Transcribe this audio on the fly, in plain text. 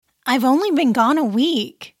I've only been gone a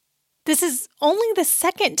week. This is only the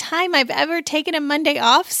second time I've ever taken a Monday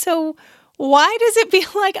off, so why does it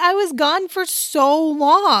feel like I was gone for so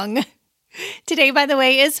long? Today, by the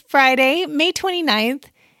way, is Friday, May 29th,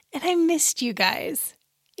 and I missed you guys.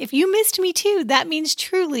 If you missed me too, that means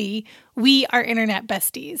truly we are internet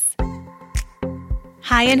besties.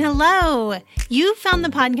 Hi and hello. You found the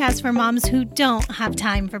podcast for moms who don't have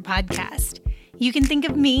time for podcasts. You can think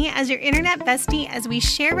of me as your internet bestie as we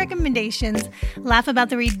share recommendations, laugh about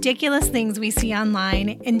the ridiculous things we see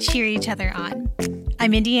online, and cheer each other on.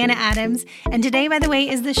 I'm Indiana Adams, and today, by the way,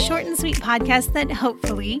 is the short and sweet podcast that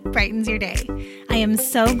hopefully brightens your day. I am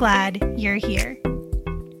so glad you're here.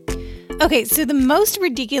 Okay, so the most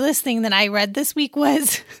ridiculous thing that I read this week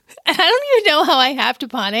was, and I don't even know how I happened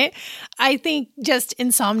upon it, I think just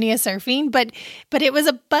insomnia surfing, but it was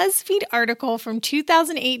a BuzzFeed article from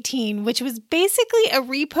 2018, which was basically a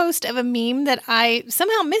repost of a meme that I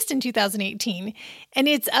somehow missed in 2018, and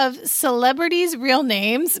it's of celebrities' real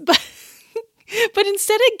names, but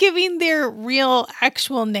instead of giving their real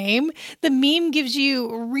actual name, the meme gives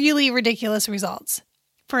you really ridiculous results.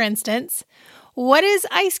 For instance, what is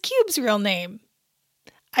Ice Cube's real name?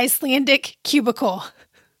 Icelandic Cubicle.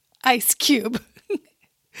 Ice Cube.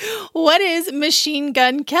 What is Machine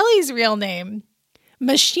Gun Kelly's real name?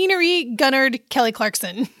 Machinery Gunnard Kelly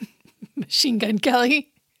Clarkson. Machine Gun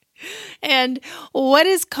Kelly. And what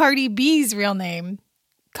is Cardi B's real name?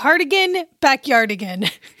 Cardigan Backyardigan.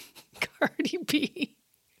 Cardi B.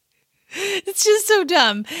 It's just so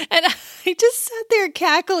dumb. And I just sat there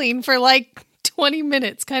cackling for like 20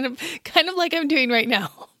 minutes, kind of like I'm doing right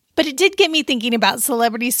now. But it did get me thinking about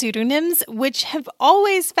celebrity pseudonyms, which have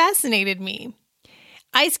always fascinated me.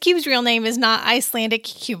 Ice Cube's real name is not Icelandic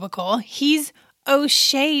Cubicle. He's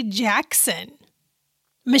O'Shea Jackson.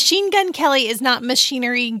 Machine Gun Kelly is not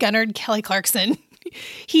Machinery Gunnard Kelly Clarkson.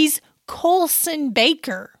 He's Colson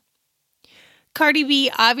Baker. Cardi B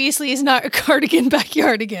obviously is not a Cardigan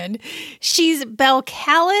Backyardigan. She's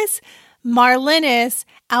Belcalis Marlenis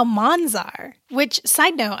Almanzar, which,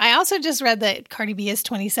 side note, I also just read that Cardi B is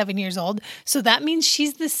 27 years old, so that means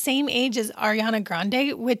she's the same age as Ariana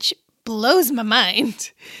Grande, which blows my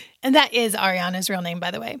mind. And that is Ariana's real name,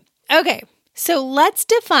 by the way. Okay, so let's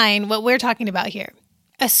define what we're talking about here.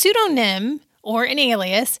 A pseudonym, or an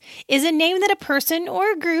alias, is a name that a person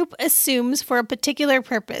or a group assumes for a particular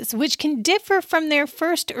purpose, which can differ from their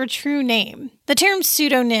first or true name. The term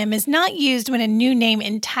pseudonym is not used when a new name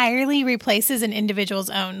entirely replaces an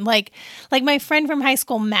individual's own. Like my friend from high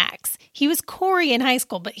school, Max. He was Corey in high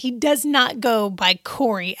school, but he does not go by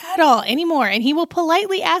Corey at all anymore, and he will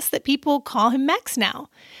politely ask that people call him Max now.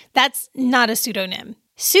 That's not a pseudonym.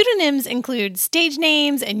 Pseudonyms include stage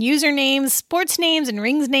names and usernames, sports names and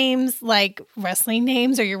rings names like wrestling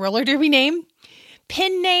names or your roller derby name,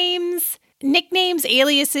 pin names, nicknames,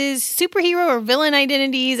 aliases, superhero or villain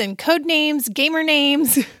identities, and code names, gamer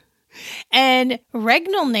names, and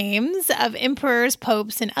regnal names of emperors,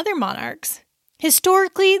 popes, and other monarchs.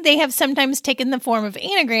 Historically, they have sometimes taken the form of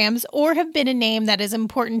anagrams or have been a name that is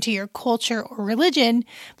important to your culture or religion,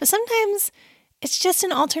 but sometimes it's just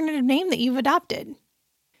an alternative name that you've adopted.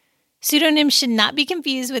 Pseudonyms should not be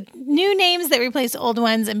confused with new names that replace old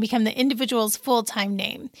ones and become the individual's full-time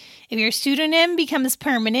name. If your pseudonym becomes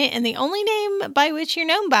permanent and the only name by which you're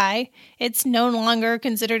known by, it's no longer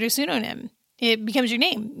considered a pseudonym. It becomes your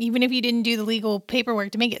name, even if you didn't do the legal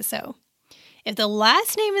paperwork to make it so. If the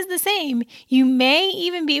last name is the same, you may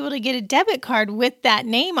even be able to get a debit card with that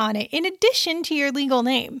name on it in addition to your legal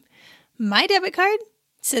name. My debit card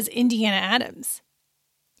says Indiana Adams.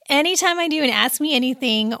 Anytime I do an Ask Me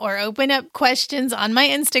Anything or open up questions on my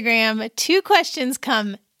Instagram, 2 questions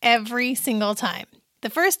come every single time. The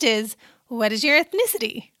first is, what is your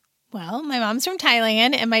ethnicity? Well, my mom's from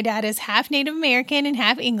Thailand and my dad is half Native American and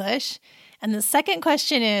half English. And the second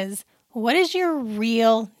question is, what is your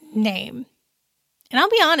real name? And I'll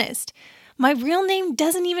be honest, my real name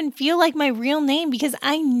doesn't even feel like my real name because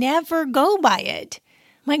I never go by it.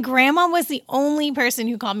 My grandma was the only person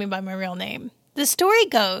who called me by my real name. The story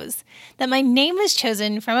goes that my name was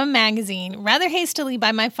chosen from a magazine rather hastily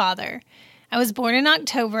by my father. I was born in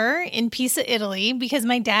October in Pisa, Italy, because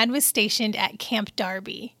my dad was stationed at Camp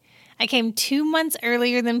Darby. I came 2 months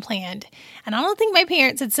earlier than planned, and I don't think my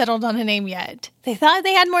parents had settled on a name yet. They thought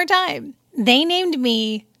they had more time. They named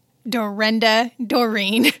me Dorenda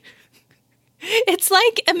Doreen. It's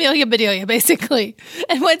like Amelia Bedelia, basically.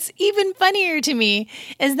 And what's even funnier to me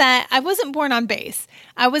is that I wasn't born on base.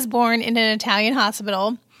 I was born in an Italian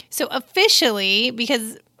hospital. So officially,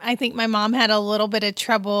 because I think my mom had a little bit of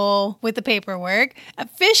trouble with the paperwork,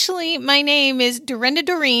 officially my name is Dorenda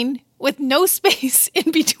Doreen, with no space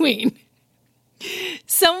in between.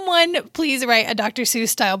 Someone please write a Dr. Seuss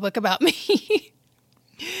style book about me.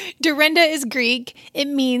 Dorenda is Greek. It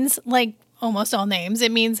means, like almost all names,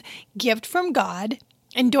 it means gift from God.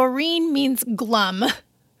 And Doreen means glum.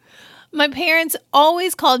 My parents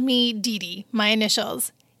always called me Didi, my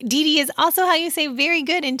initials. Didi is also how you say very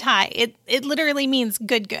good in Thai. It literally means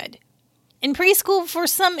good. In preschool, for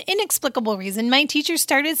some inexplicable reason, my teacher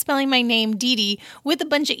started spelling my name Didi with a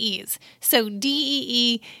bunch of E's. So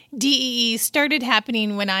D-E-E, D-E-E started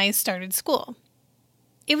happening when I started school.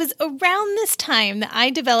 It was around this time that I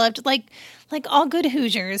developed, like all good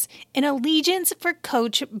Hoosiers, an allegiance for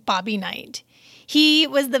Coach Bobby Knight. He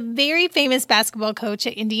was the very famous basketball coach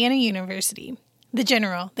at Indiana University. The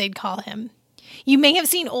General, they'd call him. You may have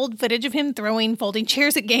seen old footage of him throwing folding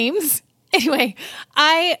chairs at games. Anyway,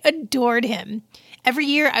 I adored him. Every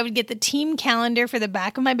year, I would get the team calendar for the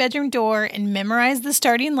back of my bedroom door and memorize the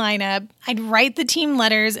starting lineup. I'd write the team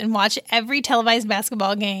letters and watch every televised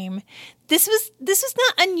basketball game. This was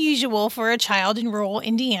not unusual for a child in rural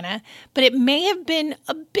Indiana, but it may have been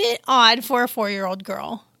a bit odd for a 4-year-old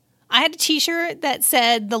girl. I had a t-shirt that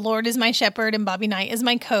said, "The Lord is my shepherd and Bobby Knight is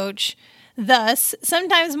my coach." Thus,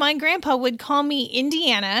 sometimes my grandpa would call me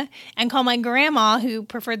Indiana and call my grandma, who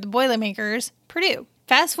preferred the Boilermakers, Purdue.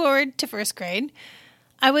 Fast forward to first grade.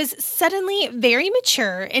 I was suddenly very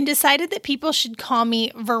mature and decided that people should call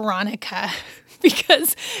me Veronica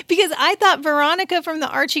because I thought Veronica from the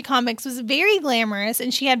Archie comics was very glamorous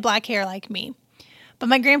and she had black hair like me. But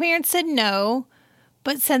my grandparents said no,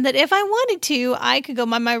 but said that if I wanted to, I could go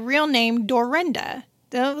by my real name, Dorenda.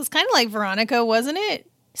 That was kind of like Veronica, wasn't it?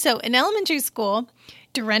 So in elementary school,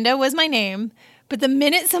 Dorenda was my name, but the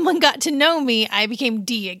minute someone got to know me, I became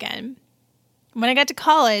D again. When I got to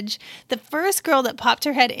college, the first girl that popped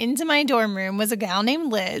her head into my dorm room was a gal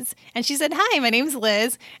named Liz, and she said, "Hi, my name's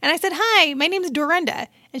Liz." And I said, "Hi, my name's Dorenda."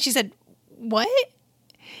 And she said, "What?"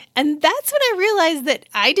 And that's when I realized that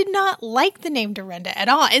I did not like the name Dorenda at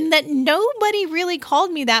all, and that nobody really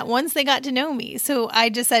called me that once they got to know me. So I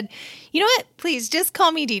just said, "You know what? Please just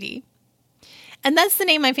call me Didi." And that's the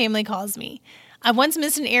name my family calls me. I once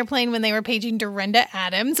missed an airplane when they were paging Dorenda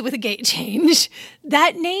Adams with a gate change.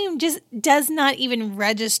 That name just does not even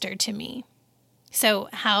register to me. So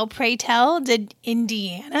how, pray tell, did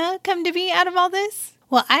Indiana come to be out of all this?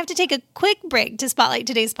 Well, I have to take a quick break to spotlight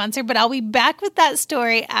today's sponsor, but I'll be back with that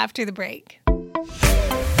story after the break.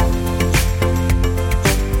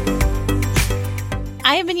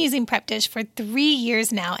 I have been using Prep Dish for 3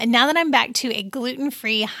 years now, and now that I'm back to a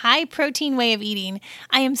gluten-free, high-protein way of eating,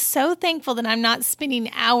 I am so thankful that I'm not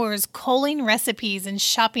spending hours culling recipes and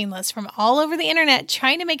shopping lists from all over the internet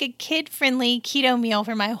trying to make a kid-friendly keto meal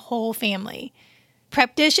for my whole family.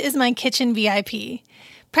 Prep Dish is my kitchen VIP.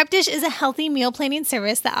 Prep Dish is a healthy meal planning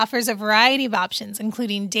service that offers a variety of options,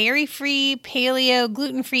 including dairy-free, paleo,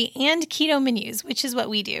 gluten-free, and keto menus, which is what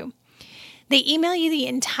we do. They email you the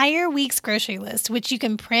entire week's grocery list, which you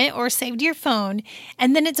can print or save to your phone,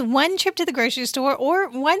 and then it's one trip to the grocery store or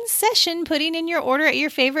one session putting in your order at your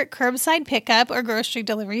favorite curbside pickup or grocery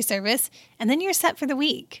delivery service, and then you're set for the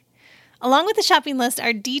week. Along with the shopping list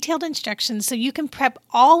are detailed instructions so you can prep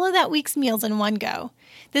all of that week's meals in one go.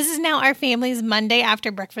 This is now our family's Monday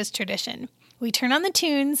after breakfast tradition. We turn on the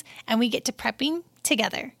tunes and we get to prepping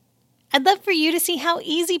together. I'd love for you to see how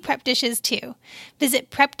easy Prep Dish is too. Visit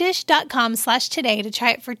prepdish.com/today to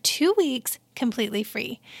try it for 2 weeks completely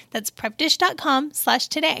free. That's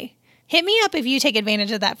prepdish.com/today. Hit me up if you take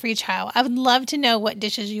advantage of that free trial. I would love to know what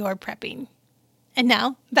dishes you're prepping. And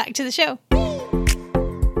now, back to the show.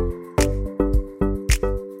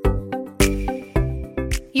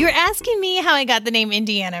 You're asking me how I got the name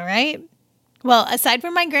Indiana, right? Well, aside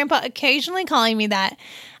from my grandpa occasionally calling me that,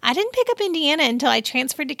 I didn't pick up Indiana until I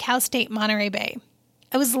transferred to Cal State Monterey Bay.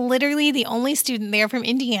 I was literally the only student there from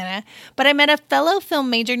Indiana, but I met a fellow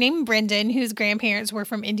film major named Brendan whose grandparents were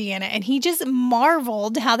from Indiana, and he just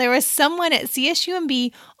marveled how there was someone at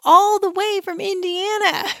CSUMB all the way from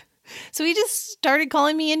Indiana. So he just started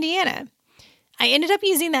calling me Indiana. I ended up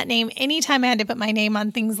using that name anytime I had to put my name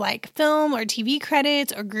on things like film or TV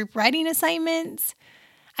credits or group writing assignments.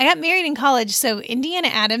 I got married in college, so Indiana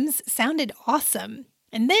Adams sounded awesome.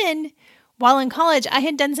 And then, while in college, I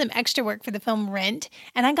had done some extra work for the film Rent,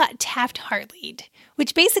 and I got Taft-Hartley'd,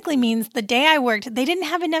 which basically means the day I worked, they didn't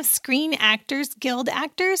have enough Screen Actors Guild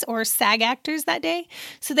actors or SAG actors that day,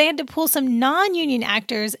 so they had to pull some non-union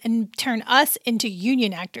actors and turn us into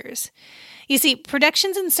union actors. You see,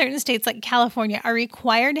 productions in certain states like California are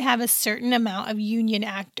required to have a certain amount of union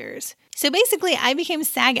actors. So basically, I became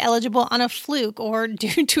SAG eligible on a fluke or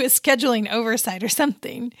due to a scheduling oversight or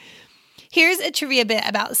something. Here's a trivia bit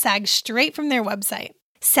about SAG straight from their website.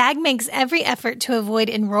 SAG makes every effort to avoid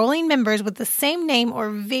enrolling members with the same name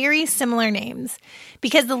or very similar names.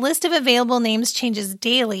 Because the list of available names changes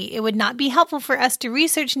daily, it would not be helpful for us to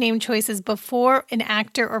research name choices before an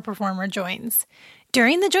actor or performer joins.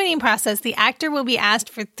 During the joining process, the actor will be asked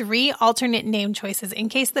for 3 alternate name choices in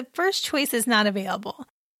case the first choice is not available.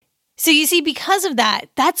 So you see, because of that,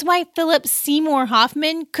 that's why Philip Seymour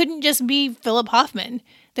Hoffman couldn't just be Philip Hoffman.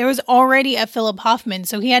 There was already a Philip Hoffman,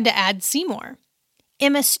 so he had to add Seymour.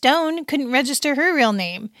 Emma Stone couldn't register her real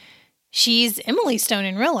name. She's Emily Stone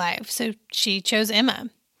in real life, so she chose Emma.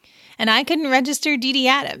 And I couldn't register Dee Dee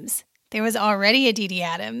Adams. There was already a Dee Dee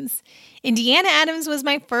Adams. Indiana Adams was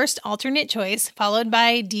my first alternate choice, followed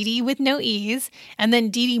by Dee Dee with no E's, and then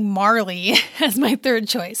Dee Dee Marley as my third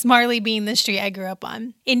choice, Marley being the street I grew up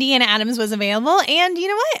on. Indiana Adams was available, and you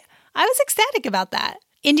know what? I was ecstatic about that.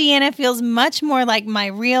 Indiana feels much more like my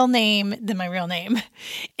real name than my real name.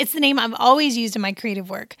 It's the name I've always used in my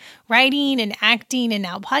creative work, writing and acting and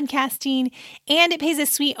now podcasting, and it pays a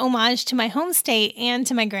sweet homage to my home state and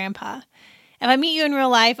to my grandpa. If I meet you in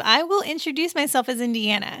real life, I will introduce myself as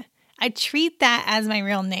Indiana. I treat that as my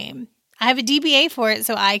real name. I have a DBA for it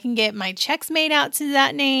so I can get my checks made out to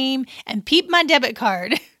that name and peep my debit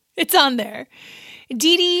card. It's on there.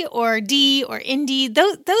 Dee Dee or Dee or Indy,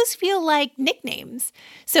 those feel like nicknames.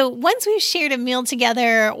 So once we've shared a meal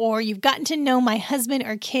together or you've gotten to know my husband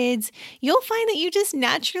or kids, you'll find that you just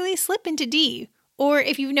naturally slip into Dee. Or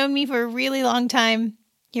if you've known me for a really long time,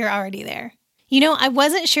 you're already there. You know, I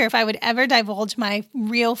wasn't sure if I would ever divulge my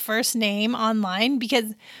real first name online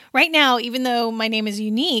because right now, even though my name is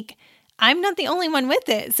unique, I'm not the only one with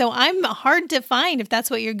it, so I'm hard to find if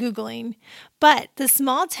that's what you're Googling. But the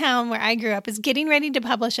small town where I grew up is getting ready to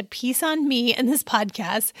publish a piece on me in this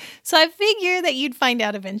podcast, so I figure that you'd find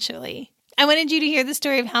out eventually. I wanted you to hear the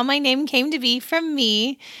story of how my name came to be from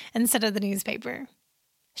me instead of the newspaper.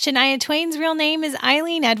 Shania Twain's real name is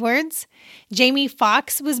Eileen Edwards. Jamie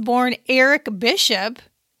Foxx was born Eric Bishop.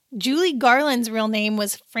 Julie Garland's real name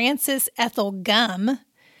was Frances Ethel Gum.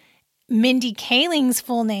 Mindy Kaling's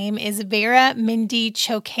full name is Vera Mindy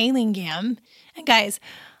Chokalingham. And guys,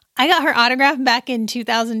 I got her autograph back in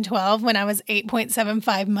 2012 when I was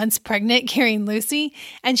 8.75 months pregnant carrying Lucy,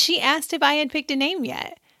 and she asked if I had picked a name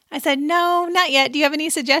yet. I said, no, not yet. Do you have any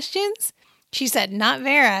suggestions? She said, not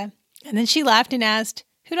Vera. And then she laughed and asked,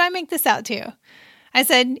 who do I make this out to? I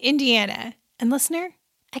said, Indiana. And listener,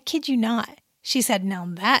 I kid you not. She said, now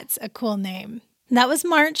that's a cool name. And that was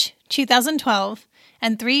March 2012.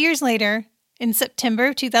 And 3 years later, in September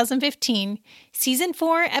of 2015, Season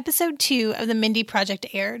 4, Episode 2 of The Mindy Project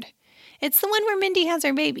aired. It's the one where Mindy has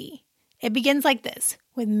her baby. It begins like this,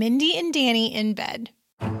 with Mindy and Danny in bed.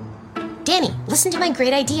 Danny, listen to my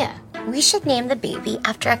great idea. We should name the baby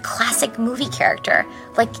after a classic movie character,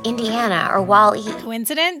 like Indiana or Wall-E.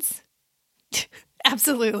 Coincidence?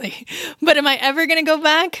 Absolutely. But am I ever going to go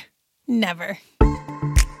back? Never.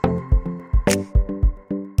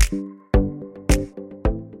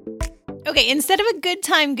 Okay, instead of a good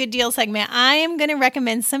time, good deal segment, I am going to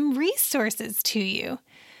recommend some resources to you.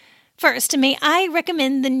 First, may I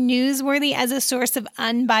recommend The Newsworthy as a source of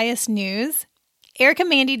unbiased news? Erica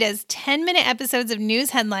Mandy does 10-minute episodes of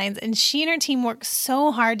news headlines, and she and her team work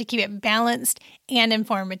so hard to keep it balanced and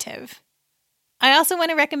informative. I also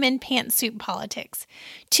want to recommend Pantsuit Politics.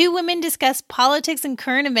 2 women discuss politics and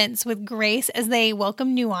current events with grace as they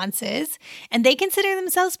welcome nuances, and they consider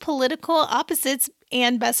themselves political opposites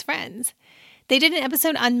and best friends. They did an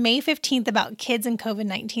episode on May 15th about kids and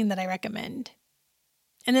COVID-19 that I recommend.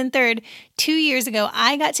 And then third, 2 years ago,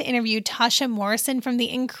 I got to interview Tasha Morrison from the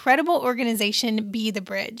incredible organization Be the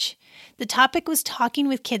Bridge. The topic was talking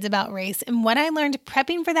with kids about race, and what I learned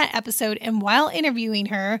prepping for that episode and while interviewing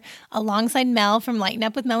her alongside Mel from Lighten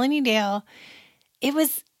Up with Melanie Dale, it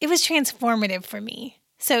was transformative for me.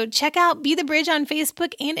 So check out Be the Bridge on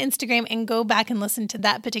Facebook and Instagram and go back and listen to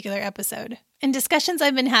that particular episode. In discussions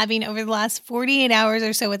I've been having over the last 48 hours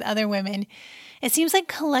or so with other women, it seems like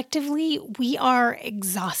collectively we are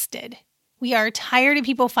exhausted. We are tired of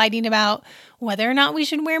people fighting about whether or not we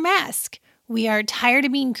should wear masks. We are tired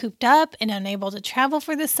of being cooped up and unable to travel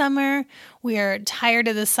for the summer. We are tired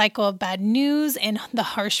of the cycle of bad news and the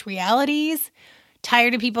harsh realities.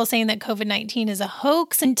 Tired of people saying that COVID-19 is a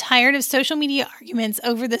hoax, and tired of social media arguments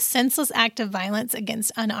over the senseless act of violence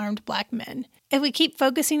against unarmed Black men. If we keep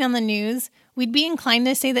focusing on the news, we'd be inclined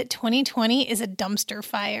to say that 2020 is a dumpster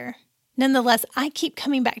fire. Nonetheless, I keep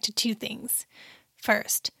coming back to 2 things.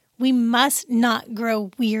 First, we must not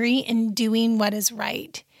grow weary in doing what is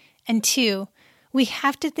right. And 2, we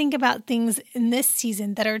have to think about things in this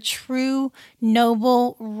season that are true,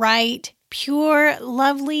 noble, right, pure,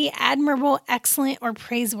 lovely, admirable, excellent, or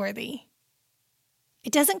praiseworthy.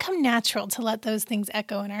 It doesn't come natural to let those things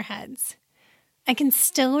echo in our heads. I can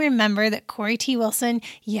still remember that Corey T. Wilson,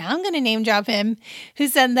 I'm going to name drop him, who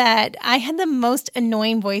said that I had the most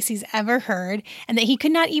annoying voice he's ever heard and that he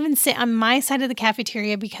could not even sit on my side of the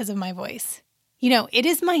cafeteria because of my voice. It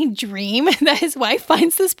is my dream that his wife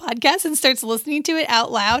finds this podcast and starts listening to it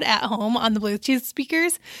out loud at home on the Bluetooth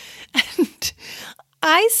speakers. And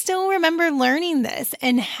I still remember learning this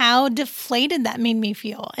and how deflated that made me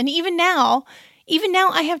feel. And even now,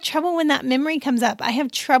 I have trouble when that memory comes up. I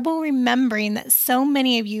have trouble remembering that so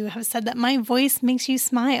many of you have said that my voice makes you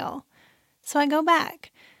smile. So I go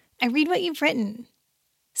back. I read what you've written.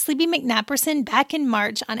 Sleepy McNapperson back in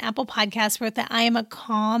March on Apple Podcasts wrote that I am a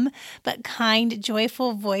calm but kind,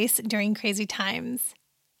 joyful voice during crazy times.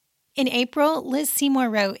 In April, Liz Seymour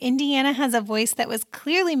wrote, Indiana has a voice that was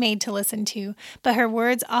clearly made to listen to, but her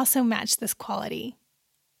words also match this quality.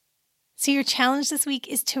 So your challenge this week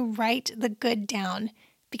is to write the good down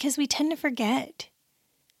because we tend to forget.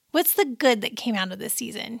 What's the good that came out of this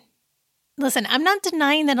season? Listen, I'm not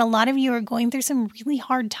denying that a lot of you are going through some really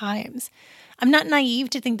hard times. I'm not naive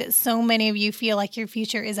to think that so many of you feel like your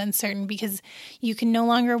future is uncertain because you can no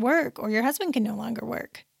longer work or your husband can no longer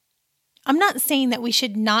work. I'm not saying that we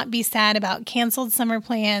should not be sad about canceled summer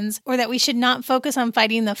plans or that we should not focus on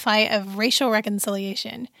fighting the fight of racial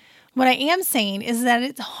reconciliation. What I am saying is that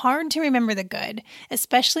it's hard to remember the good,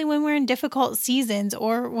 especially when we're in difficult seasons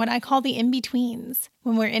or what I call the in-betweens,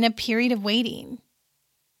 when we're in a period of waiting.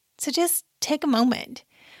 So just take a moment.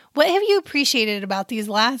 What have you appreciated about these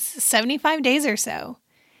last 75 days or so?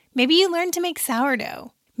 Maybe you learned to make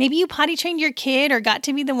sourdough. Maybe you potty trained your kid or got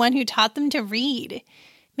to be the one who taught them to read.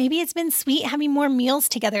 Maybe it's been sweet having more meals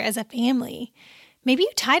together as a family. Maybe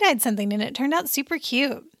you tie-dyed something and it turned out super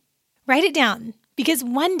cute. Write it down. Because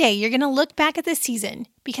one day you're going to look back at this season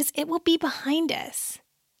because it will be behind us.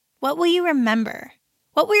 What will you remember?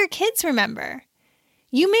 What will your kids remember?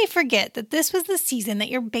 You may forget that this was the season that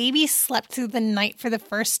your baby slept through the night for the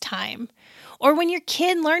first time, or when your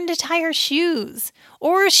kid learned to tie her shoes,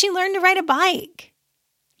 or she learned to ride a bike.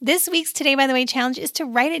 This week's Today By The Way challenge is to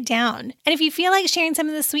write it down. And if you feel like sharing some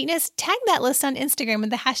of the sweetness, tag that list on Instagram with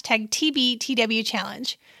the hashtag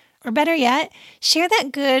TBTWChallenge. Or better yet, share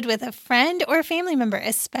that good with a friend or a family member,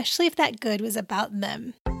 especially if that good was about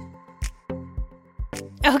them.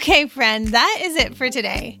 Okay, friend, that is it for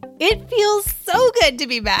today. It feels so good to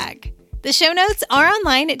be back. The show notes are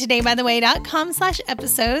online at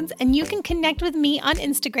todaybytheway.com/episodes, and you can connect with me on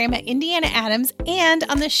Instagram at Indiana Adams and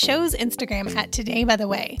on the show's Instagram at Today By The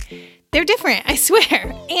Way. They're different, I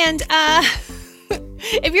swear. And,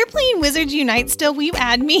 if you're playing Wizards Unite still, will you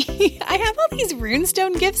add me? I have all these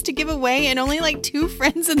runestone gifts to give away and only like 2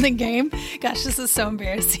 friends in the game. Gosh, this is so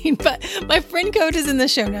embarrassing, but my friend code is in the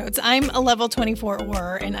show notes. I'm a level 24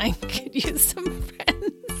 Auror and I could use some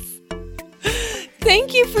friends.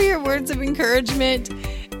 Thank you for your words of encouragement.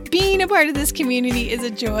 Being a part of this community is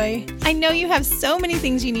a joy. I know you have so many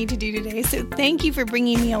things you need to do today, so thank you for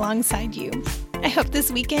bringing me alongside you. I hope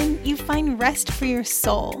this weekend you find rest for your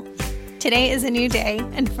soul. Today is a new day,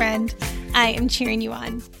 and friend, I am cheering you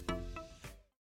on.